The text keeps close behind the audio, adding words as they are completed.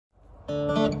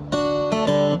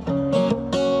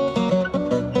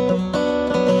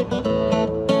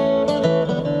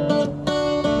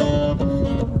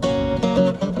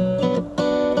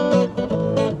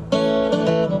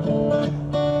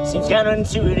Seems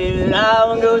counterintuitive that I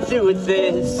won't go through with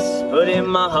this, putting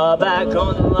my heart back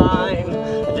on the line.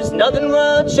 There's nothing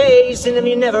worth chasing if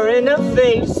you're never in a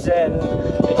face, and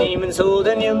the demon's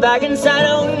holding you back inside.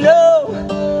 Oh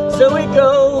no, so it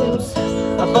goes.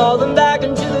 I'm falling back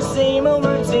into the same old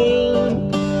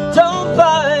routine. Don't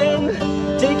pine,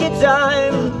 take your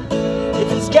time.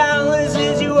 It's as callous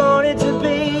as you want it to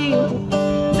be.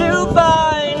 To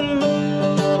find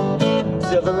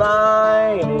silver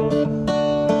lining.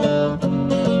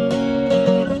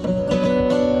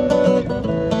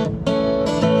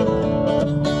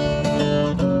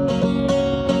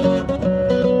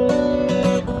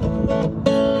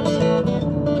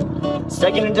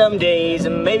 Stuck in dumb days,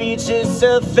 and maybe it's just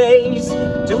a phase.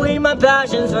 To weigh my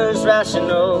passions first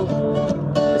rational.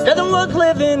 There's nothing worth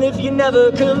living if you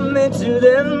never commit to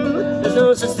them. There's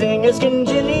no such thing as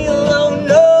congenial, oh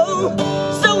no.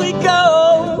 So it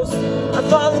goes. I'm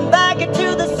falling back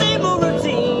into the same old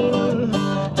routine.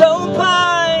 Don't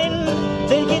pine,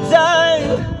 take your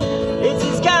time. It's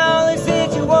as callous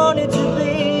as you want it to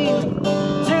be.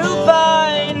 To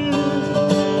find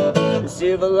the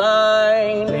silver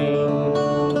lining.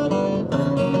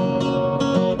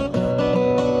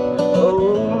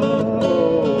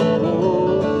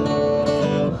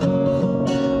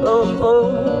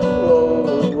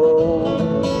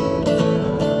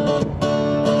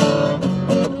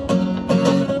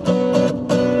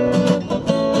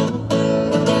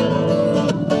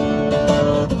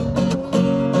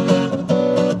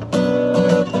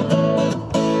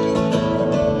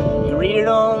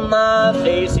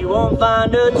 You won't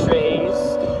find a trace.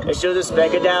 It shows a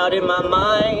speck of doubt in my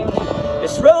mind.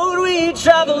 This road we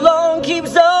travel on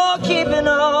keeps on keeping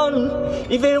on,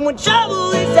 even when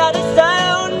trouble is out of sight.